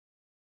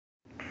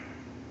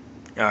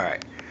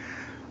Alright,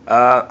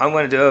 I'm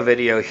going to do a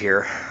video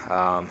here.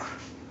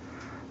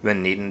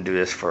 Been needing to do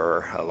this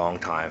for a long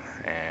time,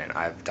 and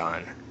I've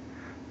done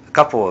a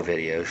couple of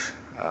videos.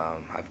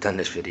 I've done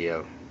this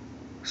video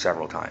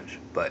several times,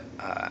 but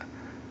I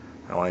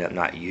wind up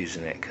not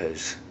using it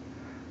because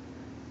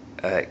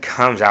it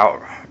comes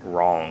out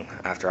wrong.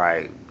 After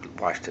I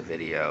watch the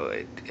video,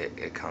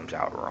 it comes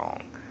out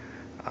wrong.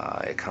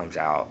 It comes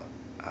out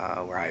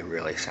where I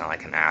really sound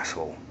like an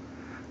asshole,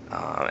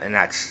 and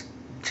that's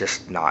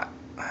just not.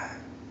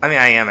 I mean,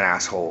 I am an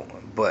asshole,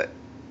 but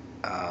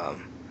I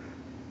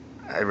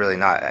really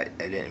not. I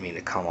didn't mean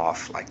to come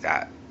off like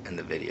that in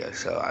the video,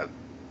 so I've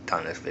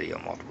done this video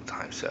multiple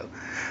times. So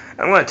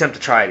I'm going to attempt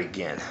to try it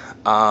again.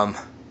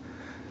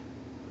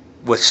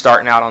 With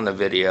starting out on the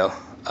video,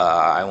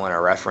 I want to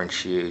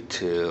reference you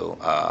to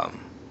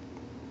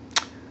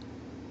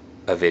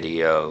a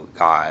video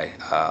guy,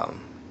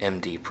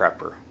 MD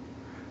Prepper.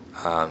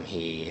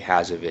 He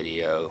has a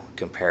video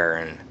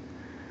comparing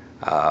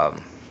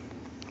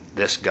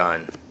this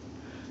gun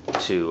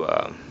to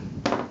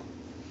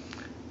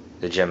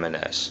the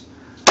Jimenez,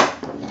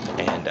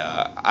 and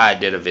I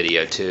did a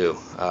video too,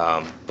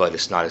 but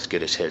it's not as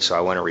good as his, so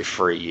I want to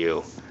refer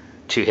you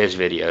to his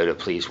video to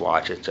please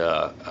watch. It's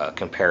a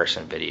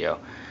comparison video.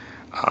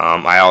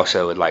 I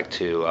also would like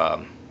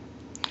to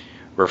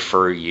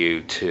refer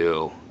you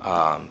to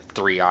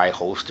 3i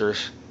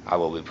Holsters. I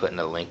will be putting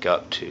a link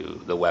up to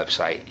the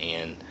website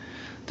and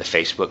the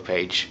Facebook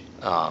page.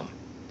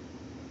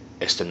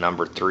 It's the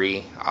number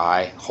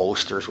 3i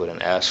Holsters with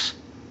an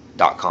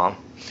S.com.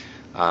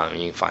 And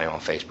you can find it on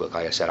Facebook.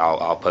 Like I said,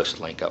 I'll post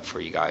a link up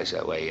for you guys.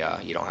 That way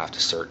you don't have to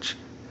search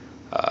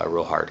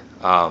real hard.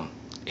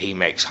 He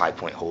makes High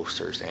Point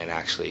holsters, and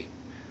actually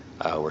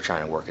we're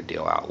trying to work a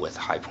deal out with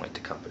High Point, the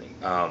company.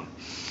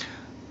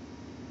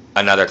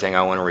 Another thing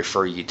I want to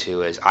refer you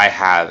to is I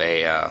have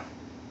a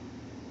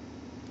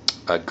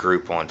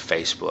group on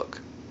Facebook.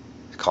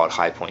 It's called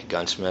High Point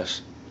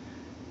Gunsmiths.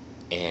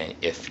 And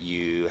if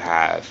you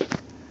have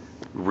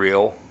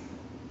real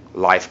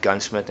life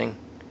gunsmithing,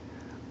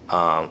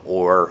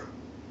 or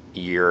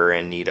you're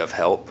in need of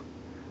help,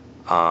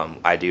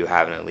 I do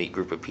have an elite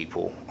group of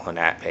people on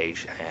that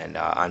page, and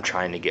I'm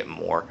trying to get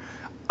more.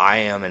 I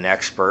am an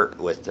expert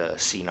with the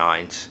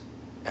C9s,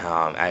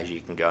 as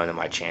you can go into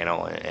my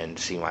channel and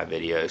see my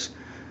videos,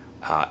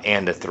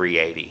 and the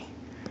 380.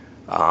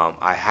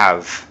 I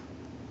have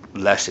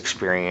less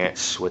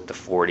experience with the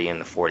 40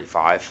 and the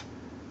 45,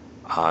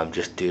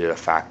 just due to the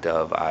fact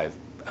of I've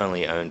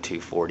only owned 2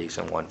 40s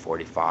and 1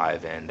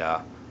 45, and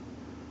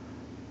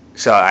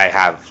so I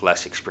have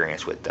less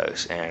experience with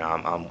those, and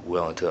I'm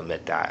willing to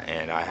admit that,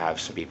 and I have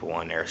some people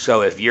on there.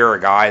 So if you're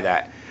a guy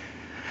that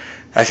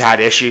has had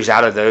issues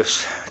out of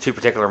those 2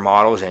 particular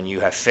models, and you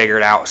have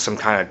figured out some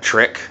kind of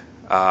trick,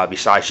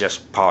 besides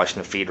just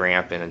polishing the feed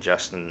ramp and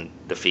adjusting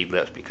the feed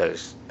lips,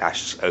 because that's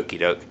just okie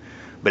doke,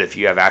 but if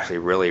you have actually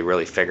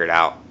really figured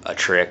out a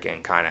trick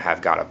and kind of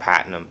have got a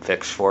platinum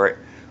fix for it,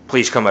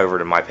 please come over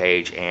to my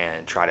page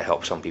and try to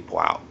help some people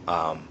out.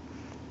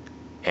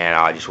 And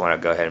I just want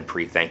to go ahead and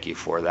pre-thank you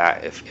for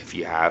that. If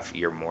you have,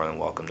 you're more than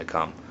welcome to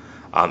come.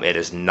 It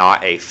is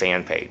not a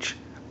fan page.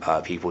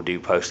 People do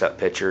post up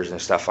pictures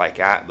and stuff like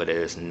that, but it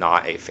is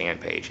not a fan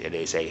page. It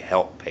is a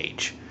help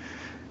page,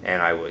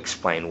 and I will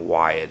explain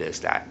why it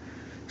is that.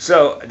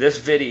 So this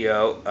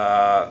video,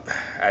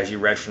 as you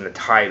read from the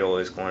title,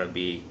 is going to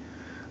be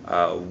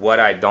what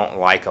I don't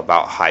like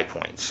about High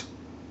Points.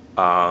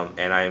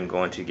 And I am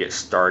going to get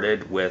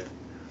started with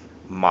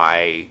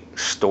my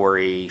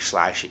story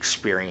 /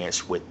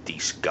 experience with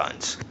these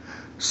guns.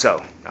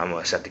 So I'm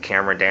going to set the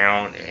camera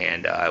down,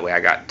 and that way I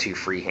got 2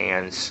 free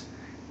hands,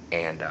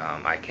 and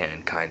I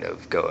can kind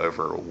of go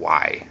over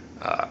why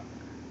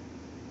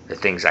the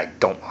things I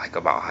don't like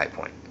about High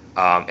Point.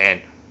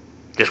 And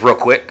just real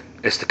quick,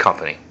 it's the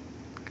company,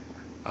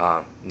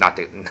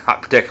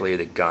 not particularly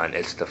the gun.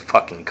 It's the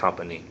fucking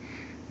company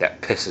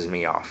that pisses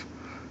me off,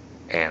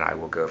 and I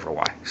will go over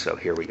why. So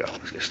here we go.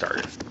 Let's get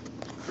started.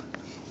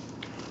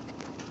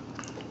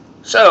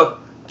 So,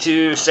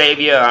 to save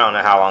you, I don't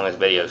know how long this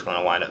video is going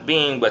to wind up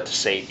being, but to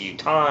save you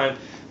time,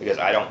 because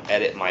I don't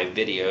edit my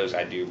videos,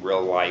 I do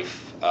real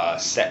life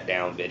set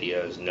down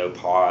videos, no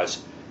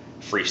pause,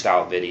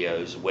 freestyle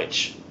videos,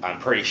 which I'm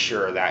pretty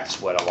sure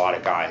that's what a lot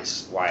of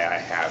guys, why I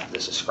have the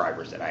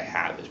subscribers that I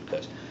have, is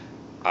because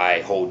I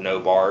hold no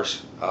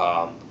bars,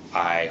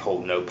 I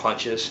hold no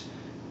punches,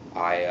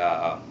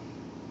 my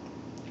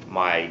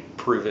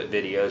prove it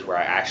videos where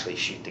I actually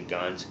shoot the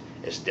guns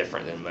is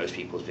different than most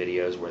people's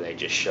videos where they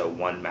just show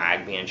one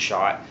mag being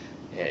shot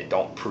and it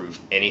don't prove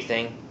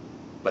anything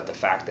but the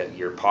fact that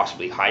you're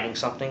possibly hiding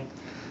something.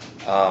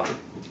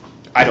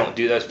 I don't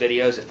do those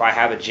videos. If I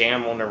have a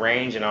jam on the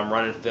range and I'm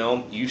running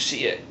film, you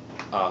see it.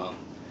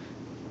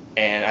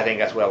 And I think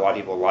that's what a lot of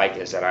people like,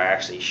 is that I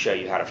actually show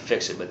you how to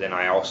fix it, but then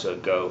I also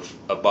go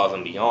above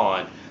and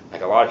beyond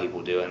like a lot of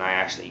people do, and I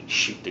actually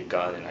shoot the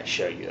gun and I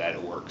show you that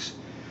it works.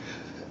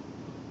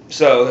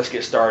 So let's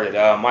get started.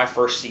 My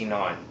first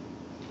C9.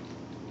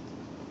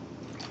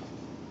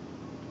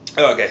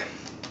 Okay,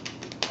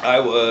 I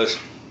was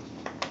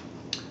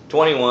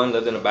 21,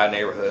 lived in a bad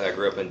neighborhood. I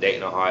grew up in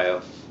Dayton,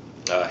 Ohio,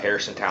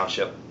 Harrison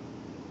Township,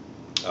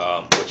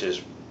 which is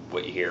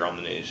what you hear on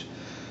the news.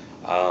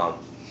 Um,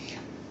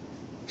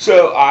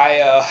 so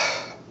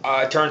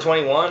I turned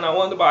 21. I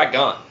wanted to buy a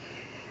gun,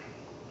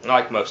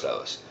 like most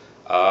of us.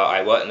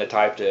 I wasn't the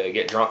type to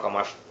get drunk on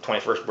my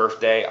 21st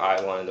birthday.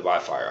 I wanted to buy a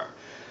firearm.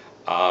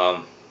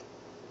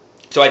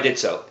 So I did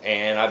so,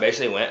 and I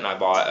basically went and I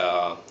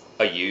bought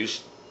a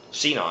used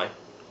C9.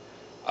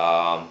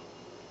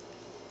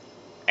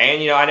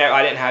 And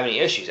I didn't have any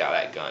issues out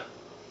of that gun.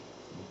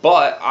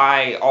 But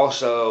I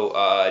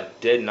also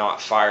did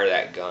not fire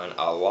that gun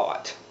a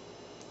lot.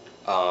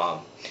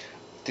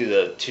 Through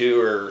the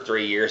 2 or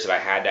 3 years that I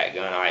had that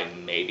gun, I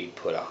maybe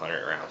put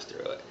 100 rounds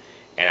through it.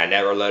 And I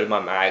never loaded my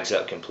mags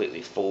up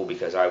completely full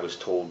because I was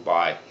told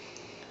by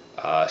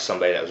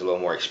somebody that was a little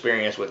more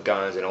experienced with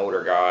guns, an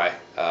older guy,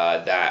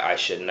 that I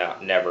should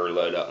never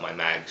load up my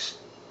mags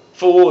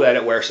full, that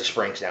it wears the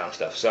springs down and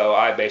stuff. So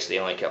I basically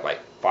only kept like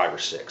 5 or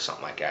 6,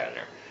 something like that in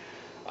there.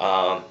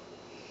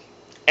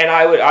 And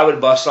I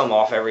would bust some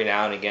off every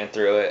now and again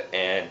through it,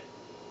 and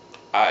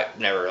I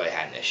never really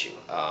had an issue.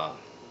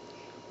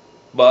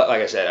 But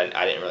like I said,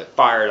 I didn't really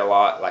fire it a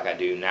lot like I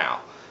do now.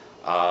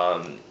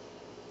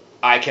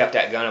 I kept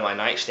that gun in my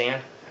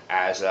nightstand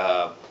as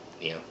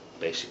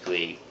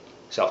basically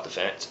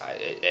self-defense.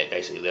 It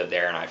basically lived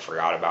there, and I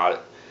forgot about it.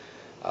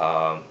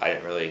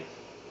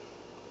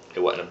 It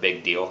wasn't a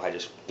big deal. I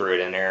just threw it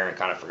in there and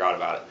kind of forgot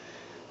about it.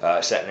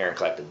 Sat in there and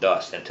collected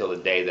dust until the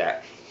day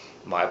that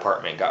my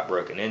apartment got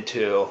broken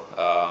into,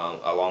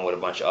 along with a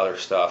bunch of other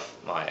stuff.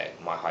 My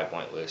high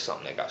point was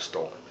something that got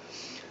stolen.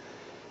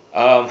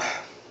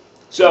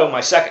 So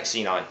my second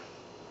C9,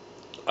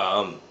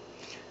 I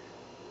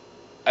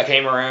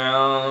came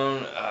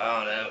around, I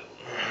don't know,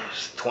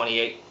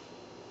 28,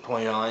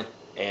 29,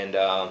 and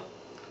I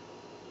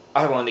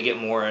wanted to get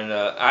more into.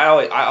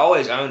 I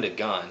always owned a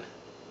gun.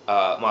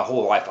 My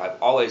whole life,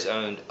 I've always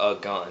owned a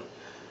gun,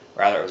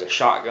 rather it was a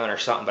shotgun or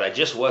something. But I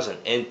just wasn't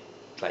in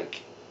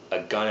like a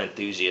gun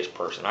enthusiast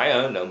person. I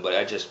owned them, but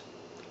I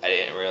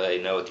didn't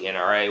really know what the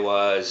NRA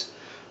was.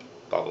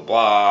 Blah blah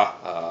blah.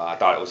 I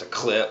thought it was a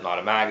clip, not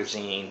a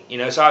magazine.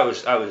 So I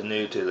was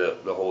new to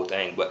the whole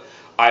thing, but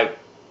I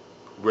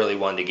really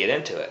wanted to get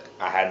into it.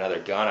 I had another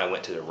gun. I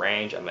went to the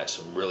range. I met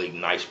some really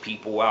nice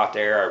people out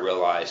there. I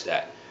realized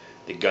that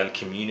the gun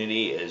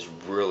community is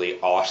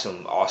really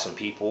awesome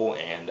people,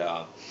 and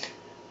I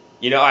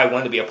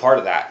wanted to be a part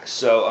of that.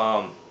 So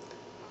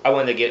I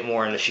wanted to get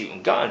more into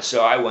shooting guns.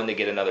 So I wanted to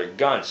get another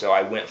gun. So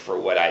I went for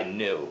what I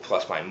knew.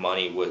 Plus my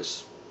money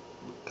was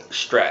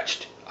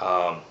stretched.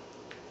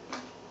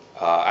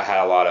 I had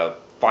a lot of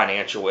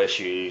financial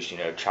issues,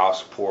 child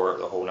support,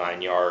 the whole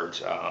 9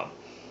 yards.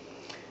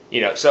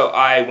 So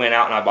I went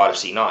out and I bought a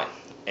C9,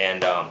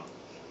 and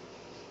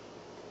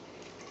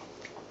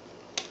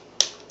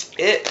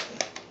it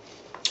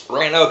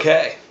ran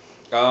okay.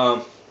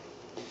 I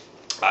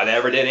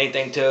never did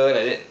anything to it.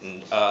 I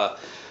didn't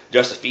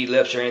adjust the feed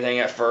lips or anything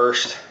at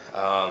first.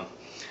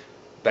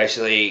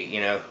 Basically,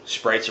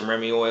 sprayed some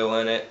Remy oil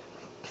in it,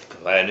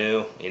 what I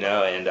knew,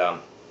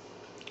 and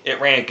it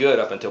ran good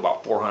up until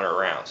about 400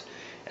 rounds.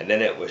 And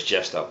then it was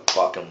just a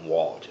fucking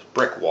wall, just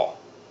brick wall.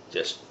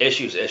 Just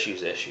issues,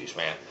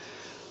 man.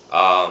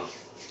 No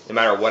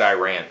matter what I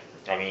ran.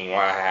 I mean,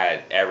 I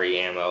had every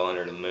ammo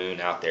under the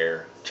moon out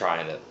there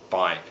trying to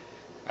find.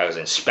 I was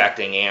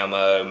inspecting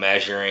ammo,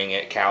 measuring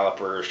it,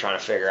 calipers, trying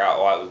to figure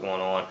out what was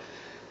going on.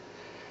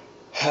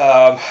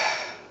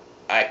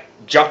 I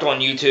jumped on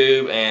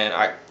YouTube and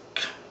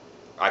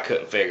I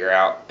couldn't figure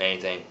out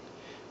anything.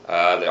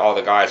 All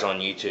the guys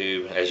on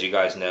YouTube, as you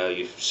guys know,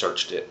 you've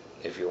searched it.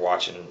 If you're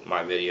watching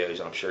my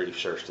videos, I'm sure you've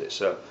searched it.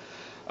 So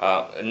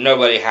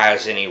nobody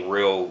has any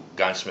real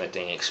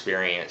gunsmithing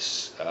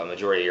experience.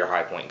 Majority of your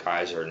high point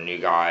guys are new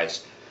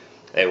guys.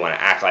 They want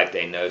to act like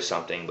they know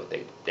something, but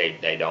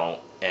they don't.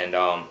 And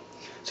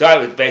so I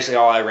was basically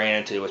all I ran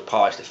into was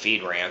polish the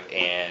feed ramp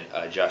and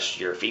adjust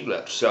your feed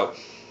lips. So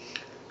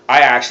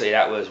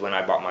that was when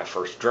I bought my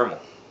first Dremel.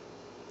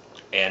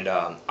 And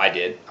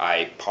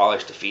I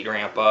polished the feed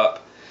ramp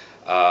up.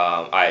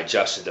 I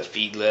adjusted the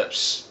feed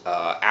lips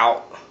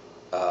out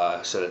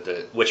so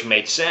that which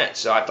made sense.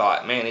 So I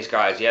thought, man, these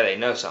guys, they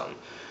know something.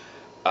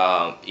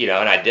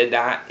 And I did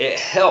that. It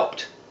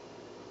helped,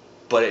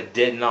 but it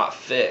did not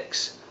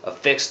fix. A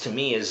fix to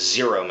me is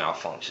zero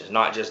malfunctions,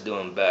 not just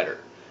doing better.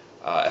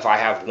 If I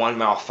have one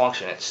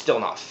malfunction, it's still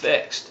not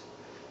fixed.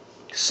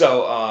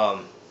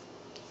 So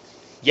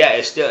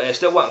it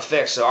still wasn't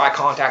fixed. So I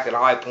contacted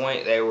High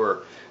Point. They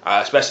were,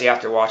 especially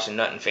after watching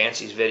Nut and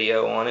Fancy's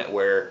video on it,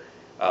 where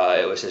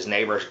it was his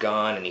neighbor's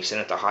gun, and he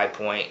sent it to High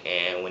Point,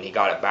 and when he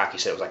got it back, he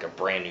said it was like a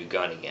brand new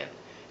gun again,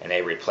 and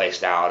they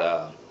replaced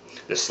out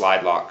the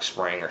slide lock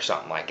spring or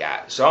something like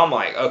that. So I'm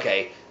like,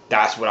 okay,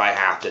 that's what I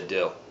have to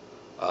do.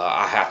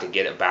 I have to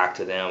get it back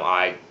to them.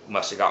 I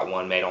must have got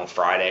one made on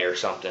Friday or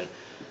something.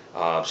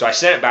 So I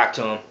sent it back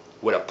to him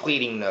with a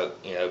pleading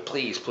note.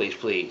 Please,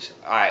 please.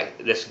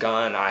 This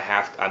gun,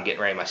 I'm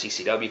getting ready. My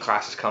CCW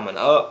class is coming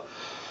up.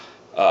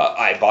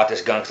 I bought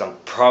this gun because I'm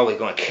probably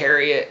going to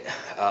carry it.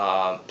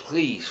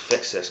 Please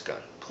fix this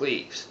gun,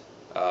 please.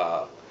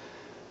 Uh,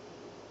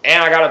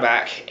 and I got it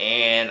back,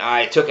 and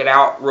I took it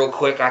out real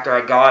quick after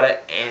I got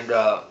it, and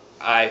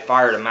I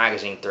fired a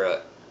magazine through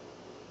it.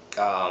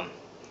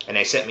 And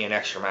they sent me an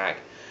extra mag.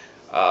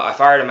 I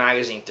fired a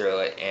magazine through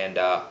it, and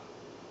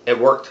it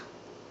worked.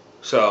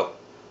 So,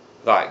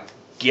 like,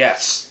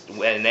 yes,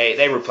 when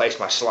they replaced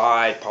my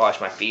slide,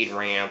 polished my feed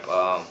ramp.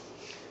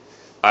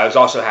 I was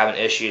also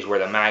having issues where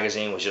the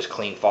magazine was just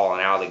clean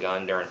falling out of the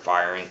gun during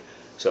firing.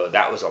 So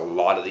that was a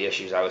lot of the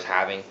issues I was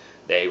having.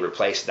 They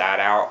replaced that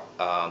out.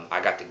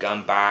 I got the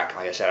gun back.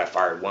 Like I said, I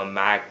fired one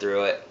mag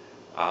through it.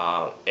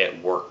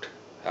 It worked.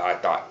 I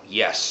thought,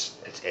 yes,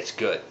 it's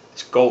good.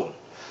 It's golden.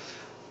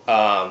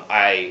 My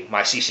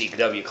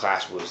CCW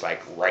class was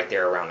like right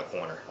there around the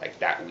corner, like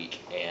that week,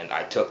 and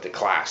I took the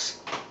class.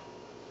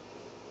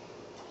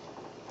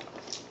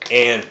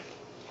 And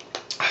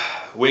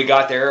we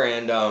got there,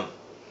 and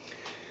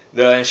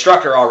the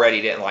instructor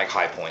already didn't like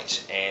high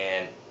points,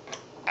 and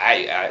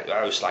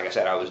I was, like I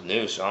said, I was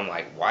new, so I'm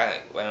like, why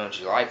don't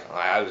you like them?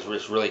 I was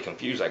just really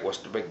confused, like, what's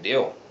the big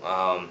deal?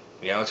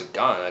 It's a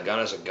gun. A gun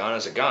is a gun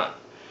is a gun.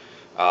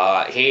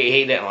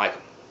 He didn't like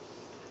them,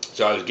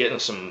 so I was getting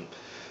some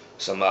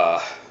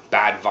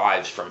bad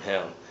vibes from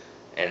him,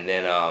 and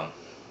then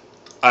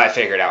I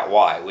figured out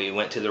why. We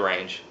went to the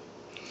range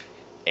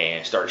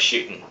and started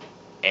shooting,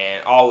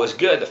 and all was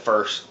good the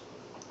first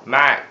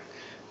mag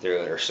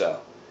through it or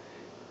so.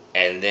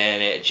 And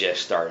then it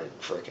just started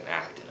freaking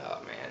acting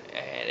up, man.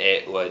 And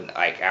it would,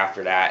 like,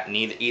 after that,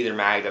 either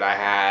mag that I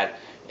had,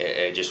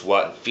 it just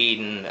wasn't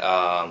feeding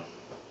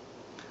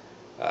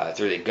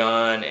through the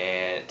gun,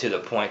 and to the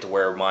point to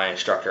where my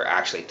instructor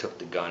actually took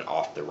the gun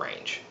off the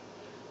range.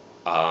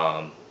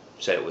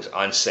 Said it was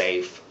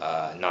unsafe,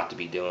 not to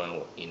be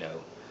doing,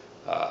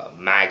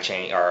 mag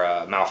change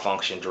or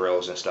malfunction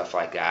drills and stuff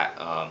like that.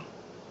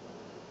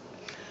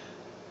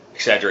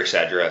 Etc.,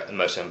 etc. The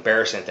most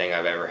embarrassing thing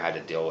I've ever had to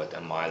deal with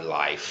in my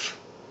life,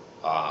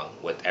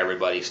 with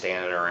everybody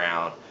standing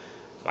around,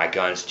 my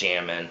guns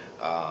jamming.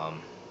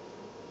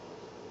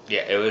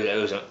 It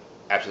was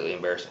absolutely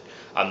embarrassing.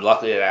 I'm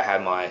lucky that I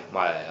had my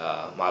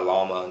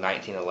Lama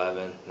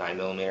 1911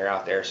 9mm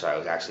out there, so I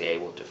was actually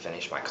able to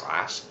finish my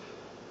class.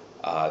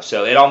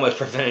 So it almost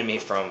prevented me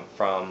from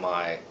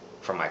my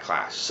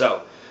class.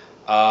 So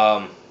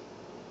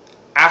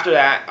after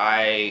that,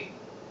 I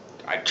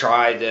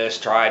tried this,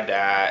 tried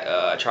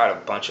that, tried a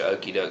bunch of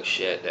okey doke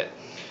shit that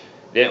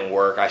didn't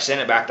work. I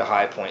sent it back to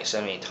High Point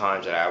so many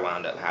times that I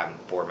wound up having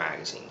 4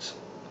 magazines.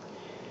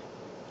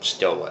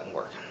 Still wasn't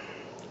working.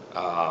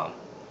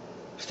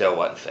 Still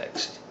wasn't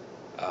fixed.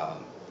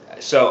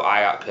 So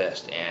I got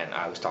pissed, and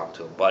I was talking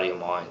to a buddy of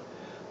mine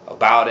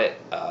about it.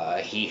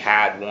 He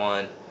had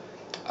one.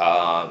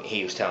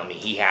 He was telling me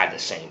he had the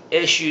same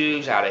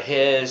issues out of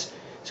his,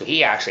 so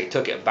he actually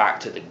took it back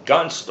to the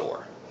gun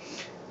store.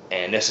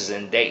 And this is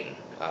in Dayton.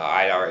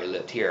 I'd already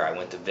lived here. I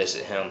went to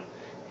visit him,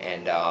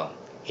 and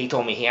he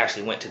told me he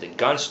actually went to the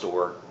gun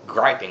store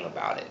griping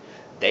about it.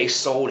 They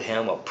sold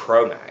him a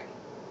Pro Mag.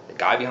 The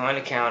guy behind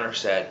the counter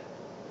said,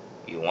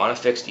 "You want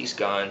to fix these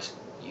guns,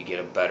 you get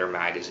a better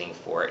magazine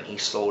for it." And he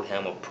sold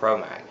him a Pro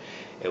Mag.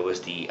 It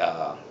was the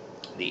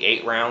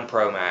 8-round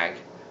Pro Mag,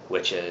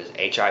 which is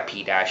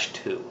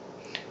HIP-2.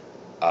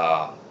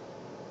 And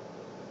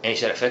he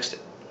said it fixed it,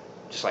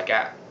 just like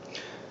that.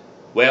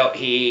 Well,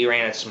 he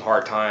ran into some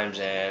hard times,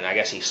 and I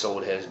guess he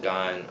sold his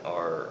gun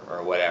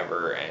or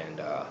whatever, and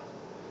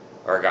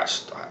or I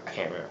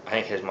can't remember. I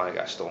think his money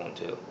got stolen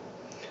too.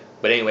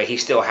 But anyway, he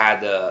still had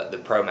the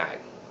Pro Mag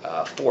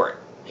for it.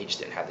 He just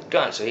didn't have the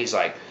gun, so he's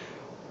like,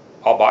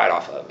 "I'll buy it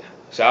off of you."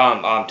 So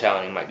I'm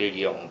telling him, like, "Dude,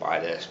 you don't want to buy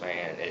this,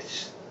 man.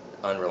 It's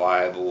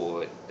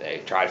unreliable.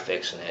 They tried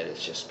fixing it.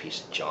 It's just a piece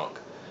of junk."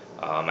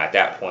 At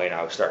that point,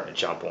 I was starting to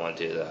jump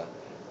onto the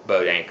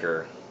boat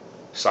anchor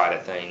side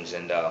of things,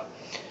 and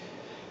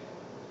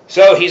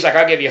so he's like,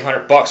 "I'll give you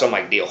 $100." I'm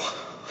like, "Deal."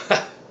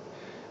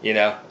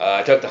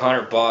 I took the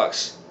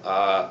 $100.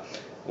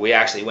 We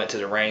actually went to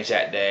the range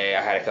that day.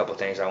 I had a couple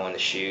things I wanted to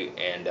shoot,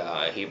 and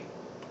he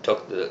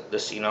took the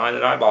C9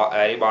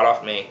 that he bought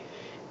off me,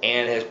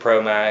 and his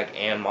Pro Mag,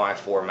 and my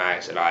 4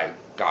 mags that I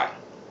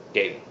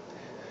gave him.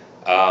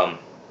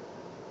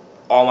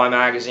 All my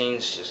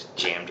magazines just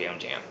jam.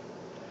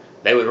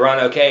 They would run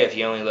okay if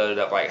you only loaded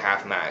up like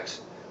half mags.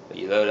 But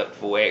you load up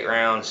full 8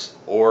 rounds,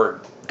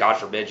 or God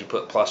forbid you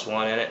put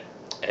 +1 in it,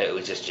 it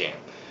would just jam.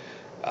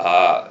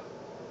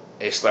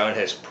 He's throwing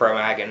his Pro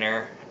Mag in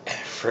there, and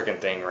the freaking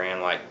thing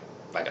ran like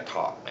a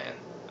top, man.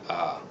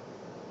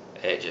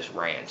 It just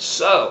ran.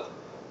 So,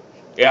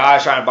 yeah, I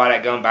was trying to buy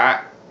that gun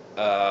back,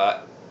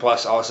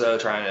 plus also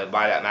trying to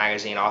buy that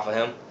magazine off of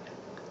him.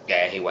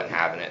 Yeah, he wasn't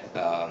having it.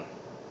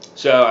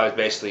 So I was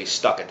basically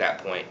stuck at that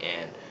point,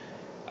 and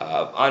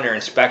under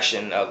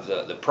inspection of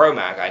the Pro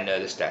Mag, I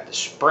noticed that the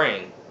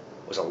spring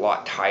was a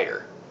lot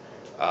tighter.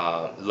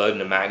 Loading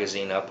the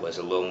magazine up was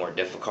a little more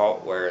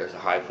difficult, whereas the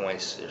High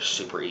Points are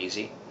super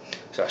easy.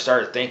 So I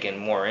started thinking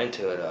more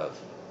into it of,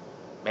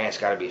 man, it's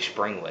got to be a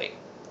spring weight.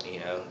 You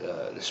know,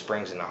 the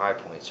springs and the high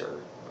points are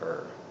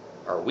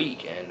are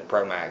weak, and the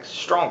Pro Mag's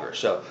stronger.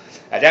 So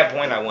at that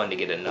point, I wanted to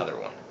get another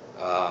one.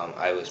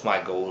 It was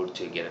my goal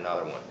to get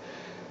another one.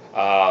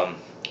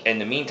 In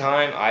the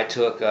meantime, I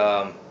took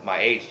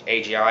my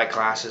AGI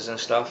classes and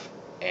stuff,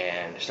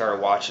 and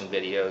started watching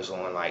videos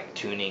on like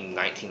tuning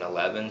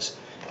 1911s.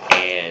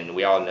 And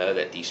we all know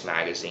that these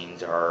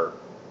magazines are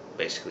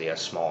basically a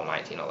small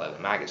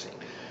 1911 magazine.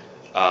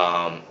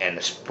 And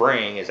the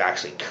spring is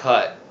actually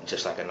cut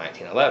just like a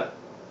 1911.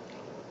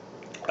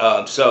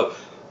 So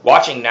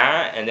watching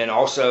that, and then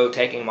also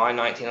taking my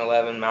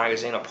 1911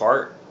 magazine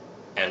apart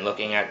and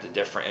looking at the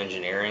different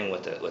engineering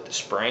with the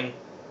spring,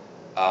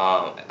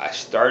 I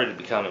started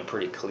becoming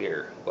pretty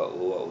clear what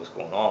was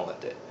going on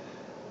with it.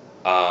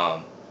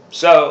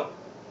 So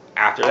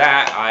after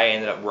that, I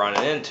ended up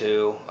running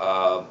into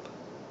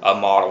a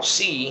Model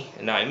C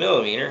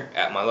 9mm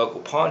at my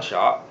local pawn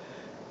shop,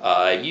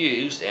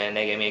 used, and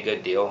they gave me a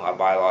good deal. I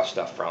buy a lot of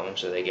stuff from them,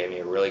 so they gave me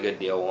a really good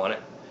deal on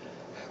it.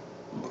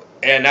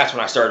 And that's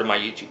when I started my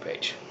YouTube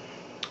page.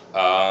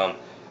 I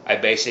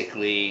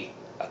basically,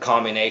 a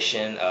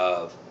combination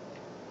of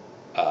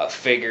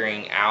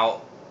figuring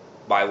out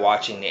by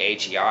watching the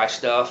AGI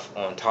stuff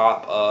on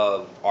top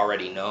of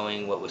already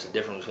knowing what was the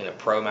difference between a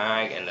Pro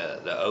Mag and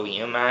the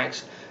OEM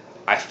mags,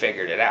 I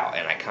figured it out,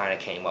 and I kind of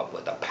came up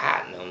with a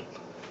Platinum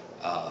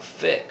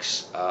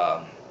fix,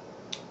 a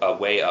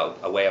way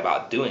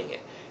about doing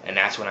it, and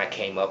that's when I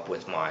came up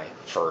with my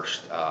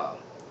first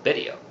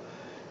video,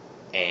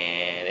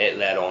 and it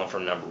led on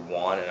from number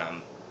 1, and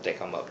I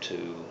think I'm up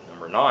to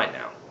number 9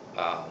 now.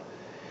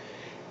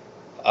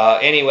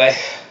 Anyway,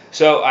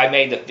 so I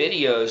made the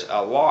videos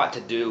a lot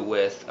to do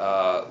with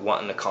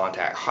wanting to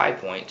contact High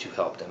Point to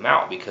help them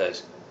out,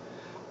 because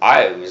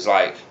I was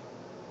like,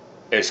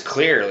 it's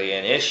clearly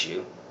an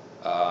issue.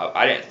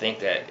 I didn't think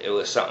that it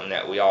was something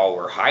that we all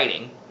were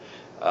hiding.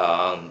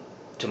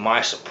 To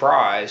my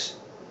surprise,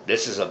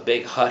 this is a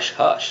big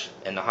hush-hush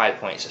in the High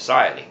Point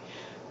society.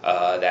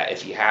 That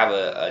if you have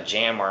a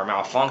jam or a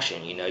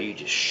malfunction, you know, you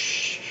just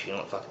shh, you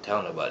don't fucking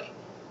tell nobody.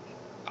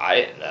 I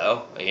didn't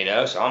know, you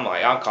know, so I'm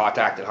like, I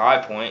contacted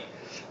High Point,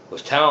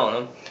 was telling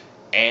them,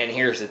 and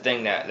here's the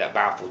thing that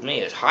baffles me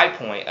is High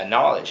Point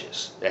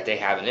acknowledges that they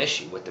have an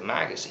issue with the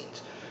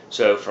magazines.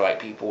 So for like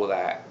people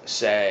that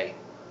say,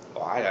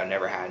 well, I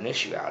never had an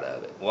issue out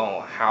of it.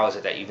 Well, how is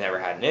it that you've never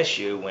had an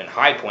issue when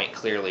High Point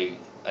clearly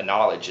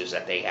acknowledges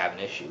that they have an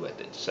issue with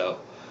it? So,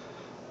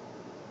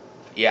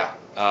 yeah.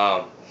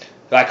 So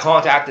I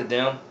contacted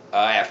them.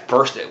 At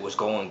first it was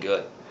going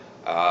good.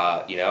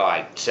 You know,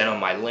 I sent them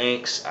my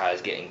links. I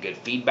was getting good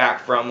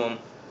feedback from them.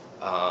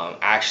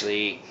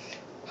 Actually,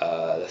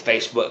 the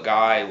Facebook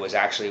guy was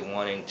actually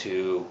wanting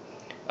to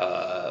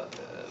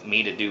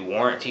me to do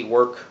warranty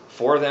work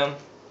for them.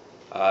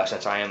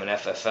 Since I am an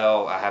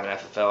FFL, I have an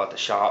FFL at the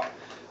shop,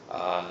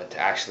 to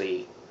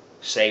actually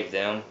save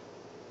them,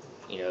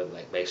 you know,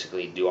 like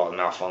basically do all the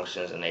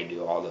malfunctions, and they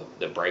do all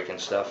the braking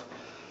stuff.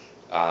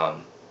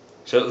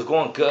 So it was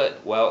going good.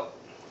 Well,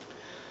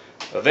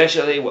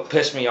 eventually what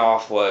pissed me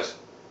off was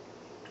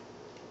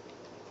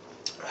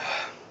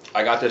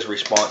I got this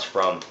response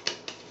from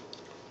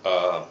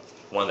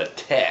one of the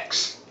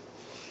techs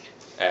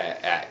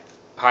at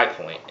High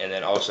Point, and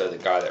then also the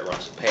guy that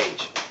runs the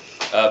page.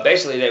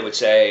 Basically, they would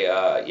say,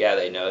 yeah,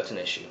 they know it's an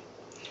issue.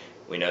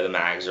 We know the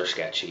mags are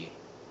sketchy.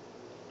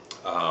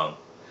 But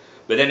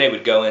then they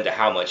would go into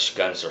how much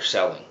guns they're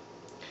selling,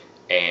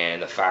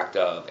 and the fact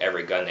of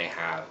every gun they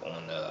have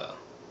on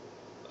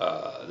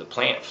the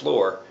plant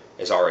floor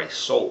is already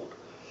sold.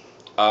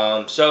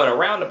 So in a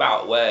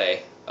roundabout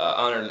way,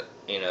 under,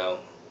 you know,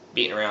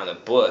 beating around the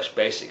bush,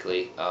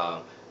 basically,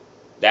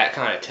 that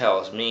kind of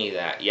tells me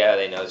that, yeah,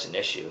 they know it's an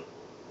issue,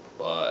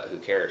 but who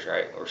cares,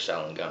 right? We're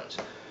selling guns.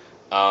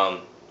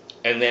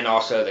 And then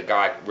also the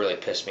guy really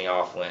pissed me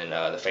off when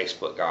the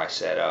Facebook guy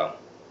said,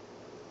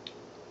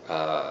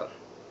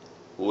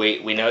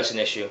 we know it's an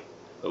issue,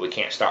 but we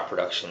can't stop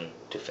production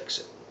to fix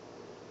it.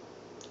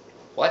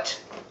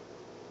 What?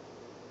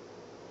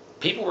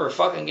 People were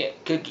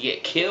could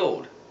get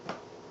killed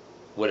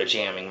with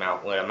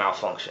a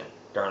malfunction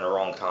during the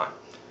wrong time.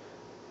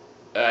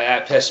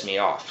 That pissed me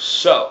off.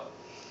 So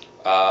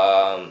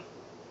I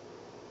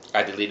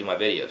deleted my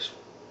videos.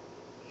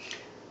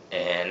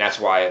 And that's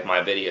why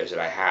my videos that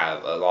I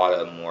have, a lot of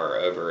them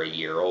were over a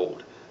year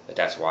old. But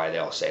that's why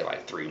they'll say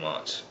like 3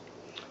 months.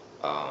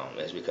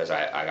 Is because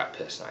I got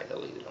pissed and I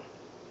deleted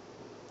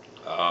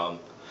them.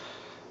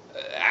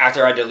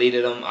 After I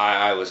deleted them,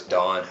 I was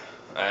done.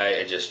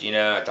 I just, you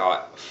know, I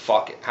thought,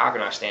 fuck it. How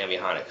can I stand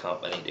behind a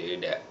company,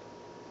 dude, that,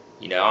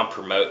 you know, I'm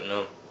promoting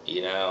them.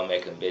 You know, I'm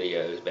making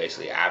videos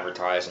basically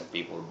advertising for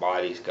people to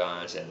buy these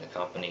guns, and the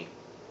company,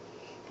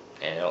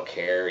 and they don't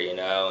care, you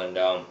know. And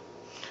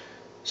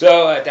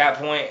so at that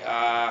point,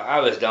 I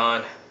was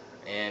done,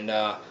 and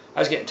I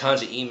was getting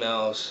tons of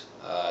emails,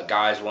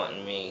 guys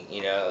wanting me,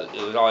 you know,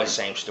 it was always the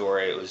same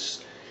story. It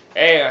was,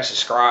 hey, I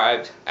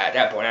subscribed. At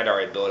that point, I'd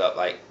already built up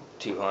like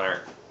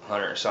 200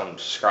 and some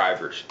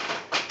subscribers.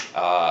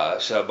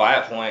 So by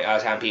that point, I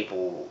was having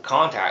people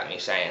contact me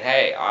saying,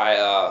 hey,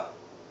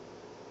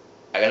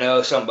 I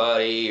know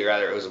somebody, or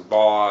rather it was a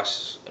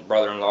boss, a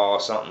brother-in-law,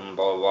 something,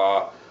 blah,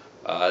 blah,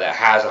 blah, that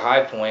has a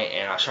High Point,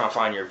 and I was trying to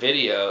find your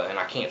video, and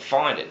I can't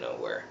find it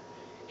nowhere.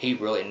 He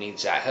really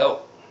needs that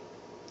help.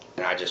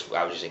 And I was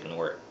just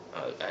ignore it.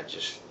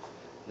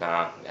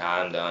 Nah,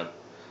 I'm done.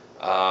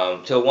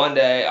 Till one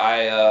day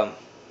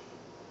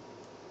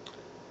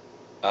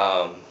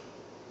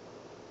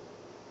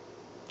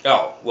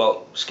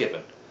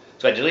skipping.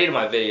 So I deleted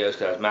my videos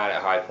because I was mad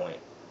at High Point.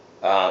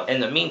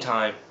 In the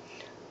meantime,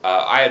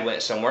 I had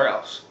went somewhere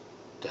else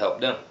to help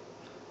them,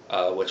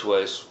 which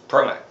was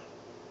ProMag.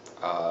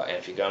 And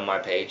if you go on my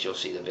page, you'll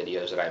see the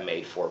videos that I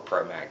made for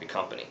ProMag, the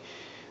company.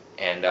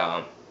 And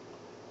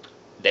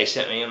they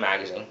sent me a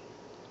magazine,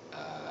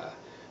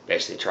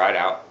 basically tried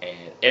out,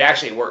 and it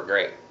actually worked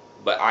great.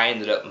 But I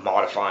ended up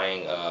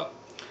modifying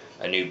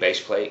a new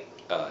base plate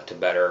to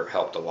better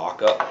help the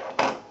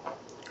lockup.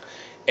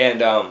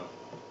 And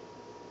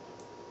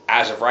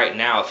as of right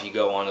now, if you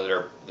go onto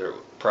their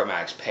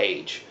ProMag's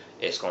page,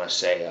 it's going to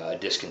say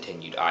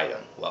discontinued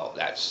item. Well,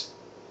 that's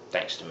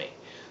thanks to me.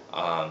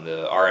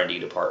 The R&D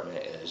department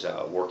is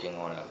working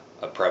on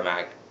a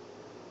ProMag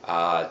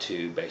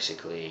to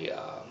basically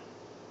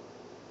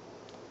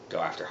go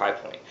after High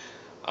Point.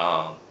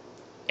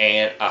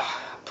 And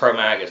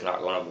ProMag is not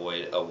going to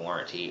avoid a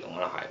warranty on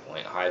a High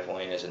Point. High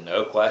Point is a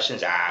no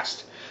questions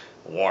asked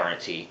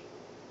warranty.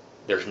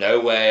 There's no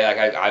way,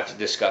 like I've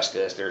discussed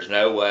this, there's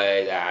no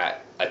way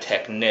that a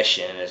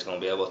technician is going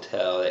to be able to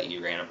tell that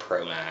you ran a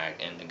ProMag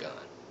in the gun.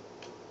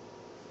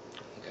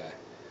 Okay.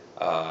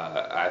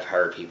 I've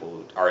heard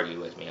people argue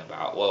with me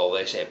about, well,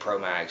 they say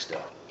ProMag's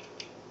the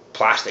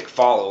plastic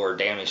follower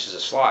damages the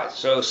slide.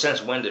 So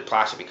since when did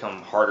plastic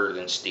become harder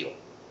than steel?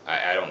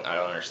 I don't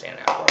understand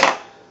that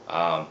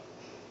part.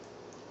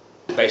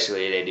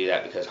 Basically, they do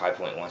that because High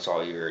Point wants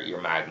all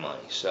your mag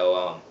money.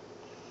 So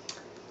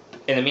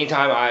in the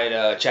meantime,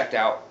 I'd checked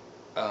out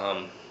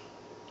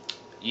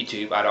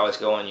YouTube. I'd always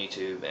go on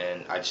YouTube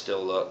and I'd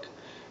still look,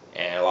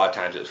 and a lot of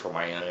times it was for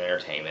my own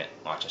entertainment,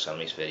 watching some of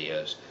these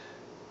videos.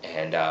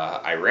 And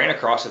I ran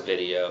across a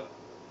video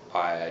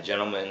by a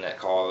gentleman that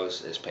calls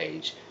his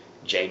page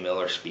Jay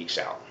Miller Speaks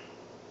Out.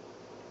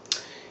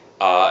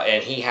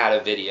 And he had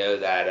a video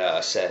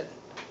that said,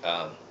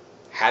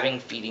 having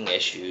feeding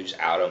issues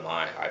out of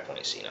my High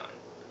Point C9.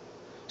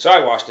 So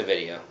I watched the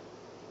video,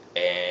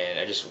 and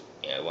I just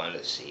wanted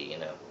to see,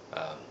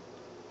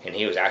 and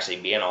he was actually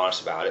being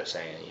honest about it,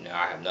 saying,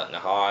 I have nothing to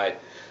hide.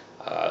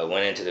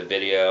 Went into the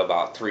video,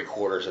 about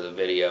 3/4 of the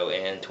video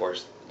in,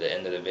 towards the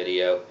end of the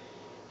video,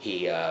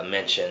 he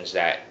mentions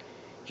that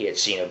he had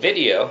seen a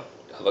video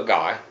of a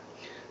guy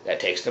that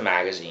takes the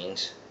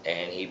magazines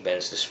and he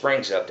bends the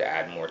springs up to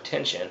add more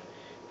tension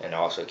and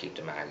also keep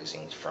the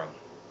magazines from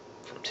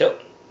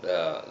tilting,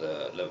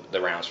 the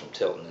rounds from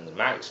tilting in the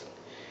magazine.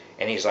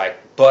 And he's like,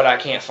 but I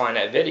can't find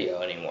that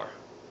video anymore.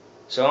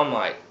 So I'm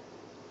like,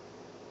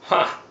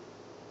 I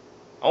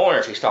wonder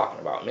if he's talking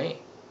about me.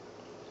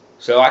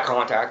 So I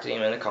contacted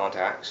him in the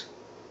contacts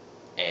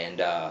and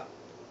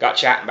got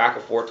chatting back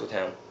and forth with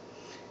him.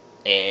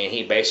 And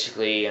he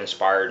basically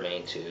inspired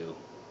me to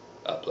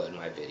upload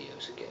my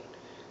videos again,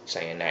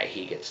 saying that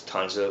he gets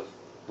tons of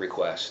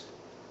requests,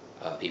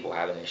 people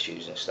having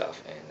issues and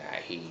stuff, and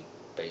that he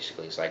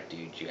basically is like,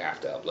 dude, you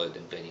have to upload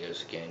them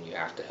videos again. You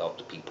have to help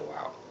the people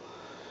out.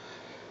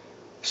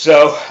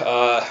 So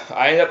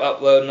I ended up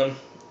uploading them,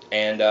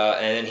 and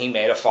then he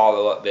made a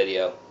follow-up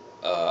video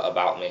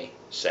about me,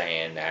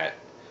 saying that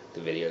the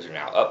videos are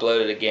now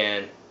uploaded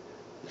again.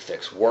 The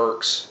fix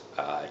works.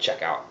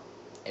 Check out.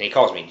 And he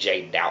calls me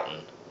Jay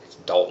Dalton. It's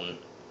Dalton.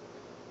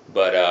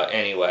 But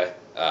anyway,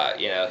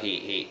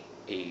 he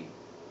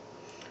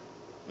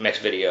makes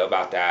a video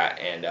about that,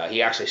 and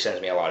he actually sends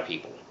me a lot of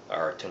people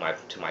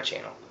to my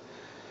channel.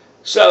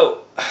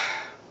 So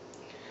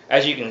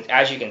as you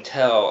can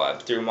tell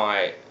through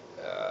my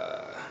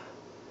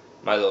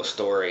my little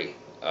story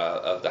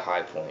of the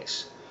High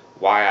Points,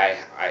 why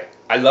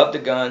I love the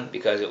gun,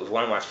 because it was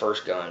one of my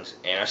first guns,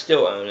 and I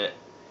still own it.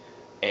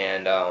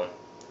 And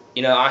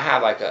I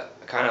have like a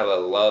kind of a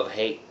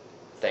love-hate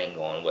thing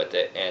going with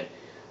it, and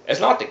it's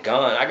not the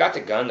gun. I got the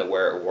gun to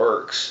where it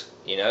works,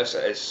 so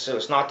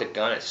it's not the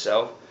gun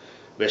itself,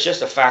 but it's just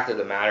the fact of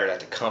the matter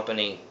that the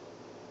company,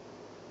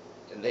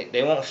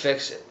 they won't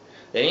fix it.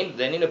 They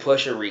need to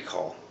push a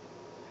recall,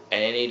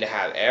 and they need to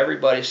have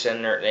everybody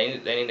send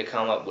they need to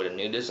come up with a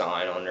new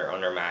design on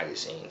their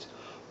magazines,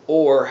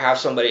 or have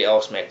somebody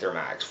else make their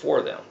mags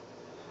for them.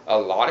 A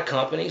lot of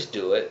companies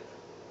do it.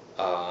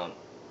 A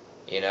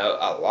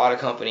lot of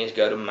companies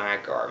go to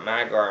Maggar.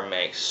 Maggar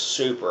makes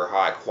super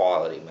high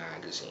quality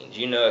magazines.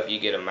 If you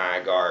get a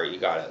Maggar, you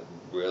got a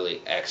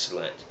really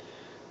excellent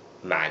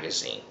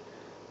magazine.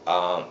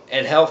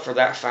 And hell, for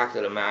that fact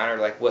of the matter,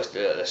 like, what's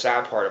the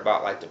sad part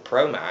about like the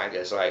ProMag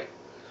is, like,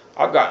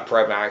 I've gotten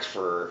ProMags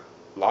for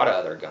a lot of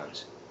other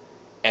guns,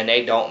 and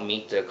they don't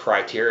meet the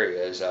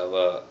criterias of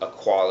a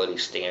quality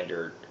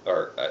standard,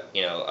 or an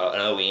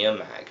OEM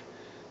mag.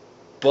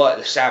 But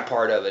the sad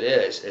part of it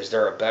is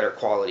they're a better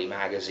quality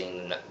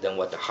magazine than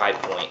what the High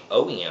Point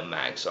OEM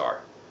mags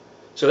are.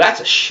 So that's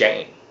a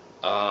shame.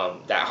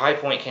 That High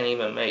Point can't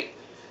even make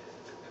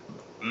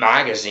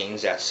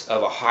magazines that's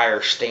of a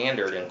higher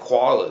standard and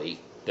quality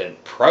than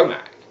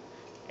ProMag.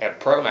 And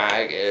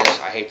ProMag is,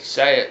 I hate to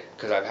say it,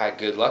 because I've had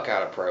good luck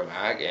out of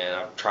ProMag, and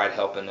I've tried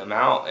helping them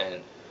out,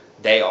 and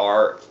they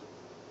are,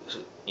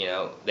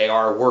 they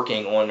are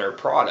working on their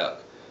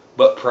product.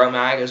 But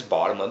ProMag is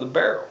bottom of the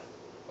barrel.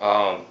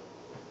 And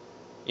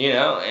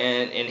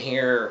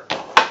here,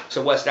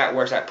 so where's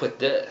that put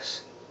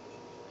this?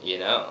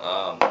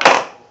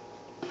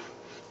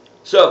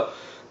 So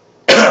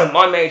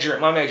my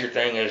major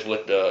thing is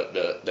with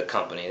the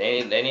company.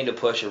 They need to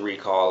push a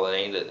recall.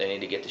 They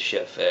need to get the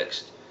shit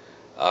fixed.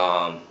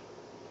 They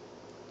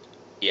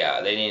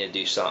need to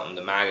do something.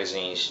 The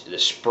magazines, the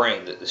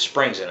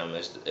springs in them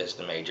is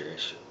the major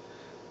issue.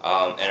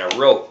 And a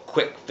real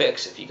quick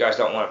fix, if you guys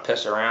don't want to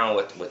piss around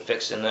with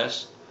fixing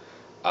this,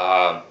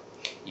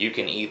 you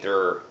can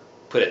either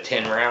put a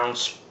 10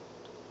 rounds,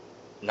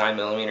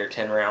 9mm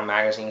 10 round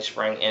magazine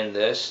spring in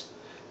this.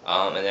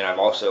 And then I've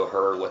also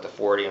heard with the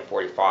 40 and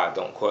 45,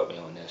 don't quote me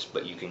on this,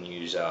 but you can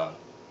use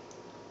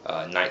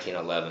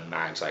 1911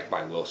 mags like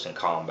by Wilson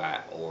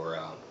Combat or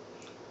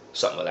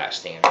something of that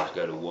standard.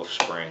 Go to Wolf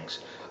Springs.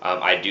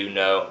 I do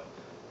know,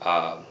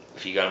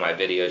 if you go to my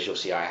videos, you'll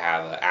see I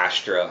have an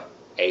Astra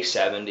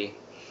A70.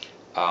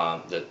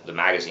 The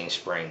magazine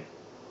spring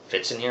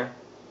fits in here,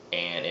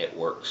 and it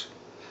works.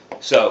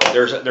 So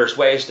there's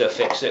ways to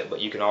fix it,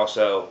 but you can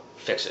also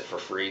fix it for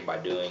free by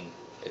doing,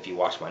 if you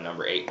watch my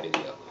number 8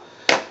 video.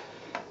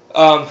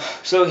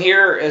 So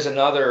here is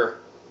another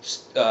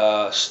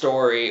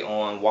story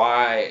on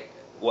what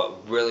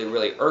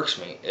really irks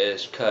me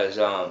is because,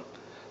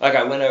 like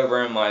I went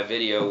over in my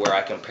video where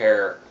I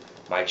compare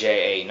my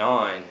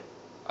JA9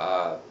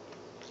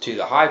 to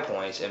the High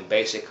Points, and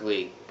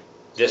basically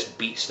this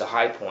beats the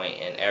High Point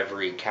in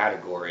every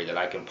category that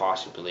I can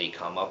possibly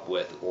come up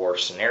with or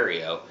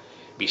scenario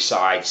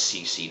besides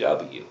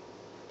CCW.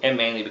 And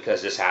mainly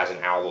because this has an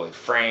alloyed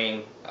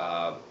frame.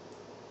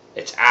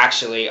 It's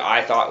actually,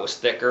 I thought it was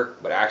thicker,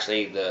 but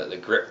actually the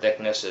grip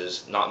thickness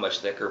is not much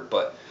thicker,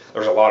 but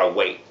there's a lot of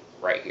weight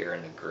right here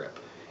in the grip.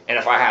 And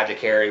if I had to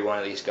carry one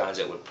of these guns,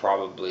 it'd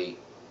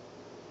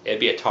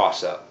be a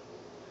toss-up.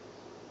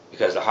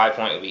 Because the High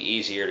Point would be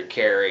easier to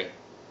carry,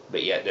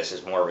 but yet this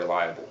is more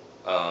reliable.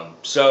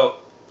 So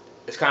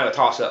it's kind of a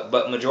toss-up,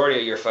 but majority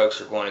of your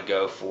folks are going to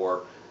go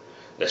for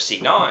the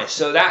C9.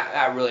 So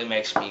that really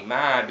makes me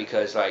mad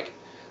because, like,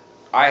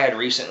 I had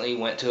recently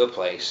went to a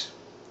place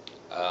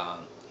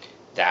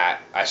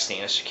that I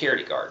seen a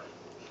security guard,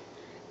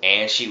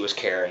 and she was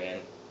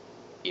carrying,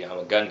 I'm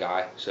a gun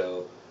guy,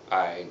 so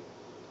I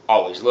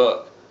always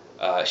look.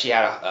 She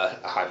had a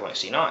High Point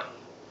C9,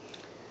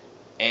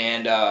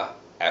 and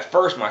at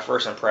first my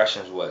first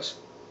impressions was,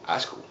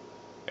 that's cool,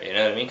 you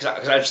know what I mean?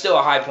 Because I'm still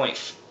a High Point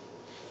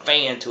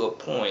fan to a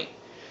point,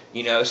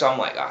 so I'm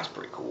like, oh, that's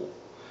pretty cool.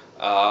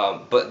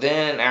 But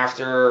then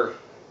after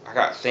I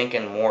got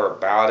thinking more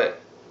about it,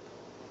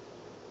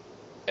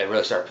 it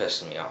really started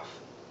pissing me off.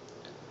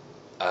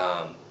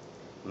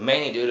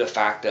 Mainly due to the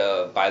fact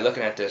of, by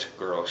looking at this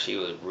girl, she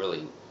was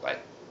really, like,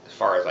 as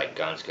far as like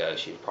guns go,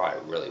 she was probably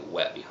really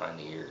wet behind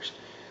the ears.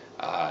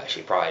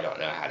 She probably don't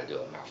know how to do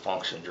a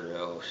malfunction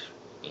drill.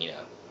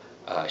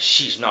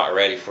 She's not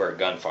ready for a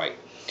gunfight,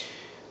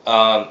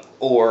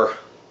 or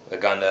a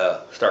gun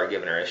to start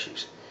giving her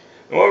issues.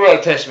 And what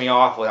really pissed me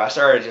off was I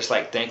started just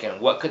like thinking,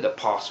 what could the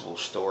possible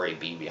story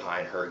be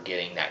behind her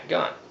getting that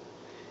gun?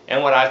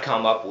 And what I've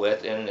come up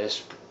with, and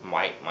this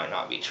might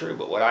not be true,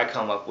 but what I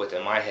come up with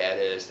in my head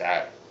is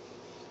that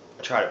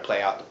I try to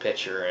play out the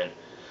picture, and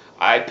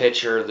I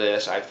picture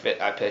this, I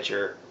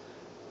picture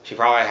she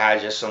probably had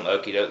just some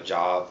okie doke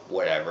job,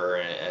 whatever,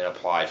 and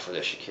applied for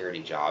the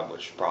security job,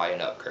 which was probably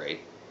an upgrade.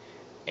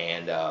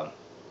 And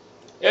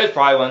it was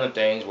probably one of the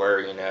things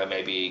where,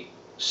 maybe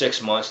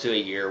 6 months to a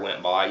year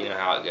went by, you know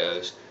how it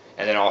goes,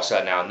 and then all of a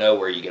sudden out of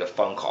nowhere you get a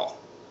phone call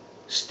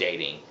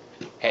stating,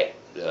 hey,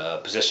 the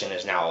position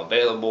is now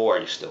available, are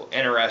you still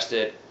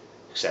interested,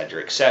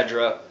 etc.,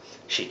 etc.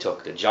 She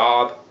took the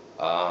job.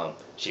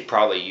 She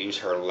probably used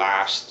her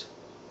last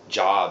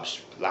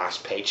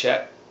last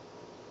paycheck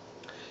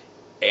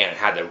and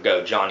had to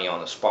go Johnny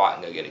on the spot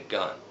and go get a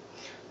gun.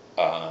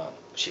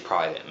 She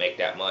probably didn't make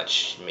that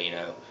much,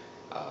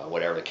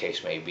 whatever the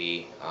case may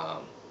be,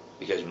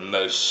 because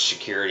most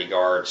security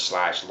guards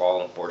 /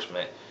 law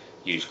enforcement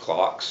use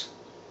clocks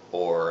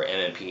or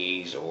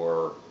MMPs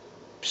or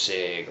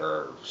SIG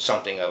or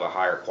something of a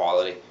higher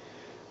quality.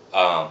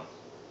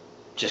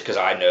 Just because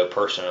I know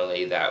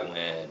personally that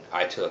when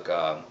I took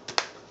the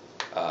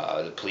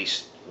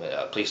police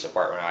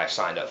department, I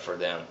signed up for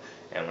them,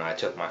 and when I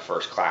took my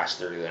first class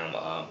through them,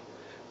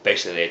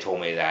 basically they told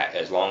me that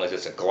as long as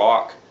it's a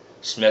Glock,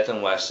 Smith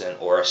 & Wesson,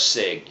 or a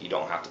SIG, you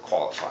don't have to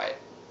qualify it.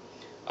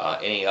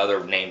 Any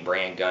other name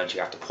brand guns, you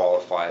have to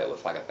qualify it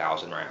with like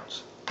 1,000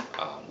 rounds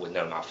with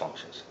no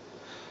malfunctions.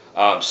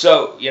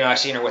 So, I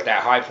seen her with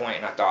that High Point,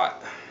 and I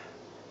thought,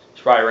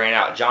 she probably ran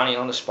out Johnny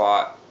on the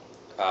spot,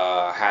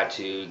 had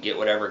to get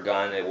whatever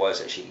gun it was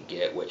that she could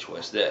get, which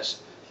was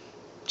this.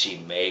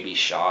 She maybe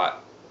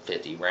shot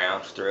 50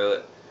 rounds through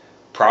it.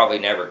 Probably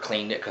never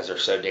cleaned it because they're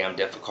so damn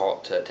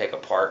difficult to take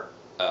apart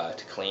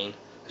to clean.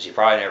 She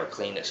probably never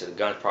cleaned it, so the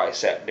gun's probably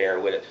sat there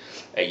with it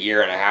a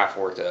year and a half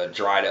worth of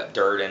dried up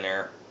dirt in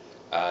there.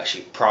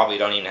 She probably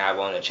don't even have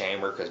one in the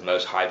chamber because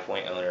most High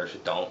Point owners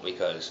don't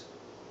because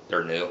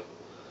they're new.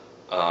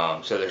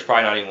 So there's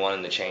probably not even one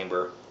in the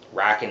chamber.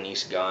 Racking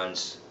these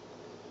guns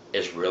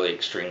is really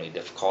extremely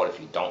difficult. If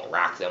you don't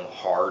rack them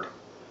hard,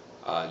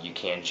 you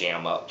can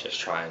jam up just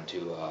trying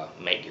to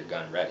make your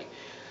gun ready.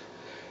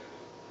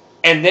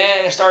 And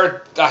then I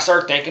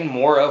started thinking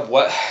more of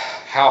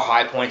how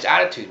High Point's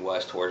attitude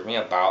was towards me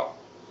about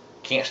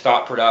can't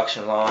stop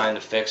production line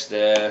to fix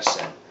this,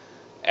 and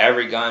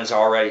every gun's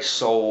already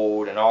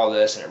sold and all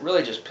this, and it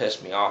really just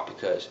pissed me off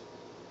because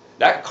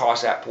that could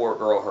cost that poor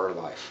girl her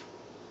life.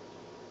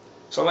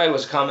 Somebody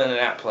was coming in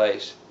that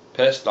place,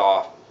 pissed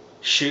off,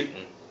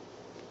 shooting.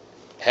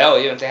 Hell,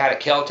 even if they had a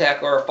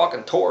Kel-Tec or a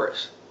fucking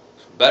Taurus,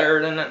 it's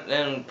better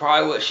than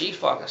probably what she's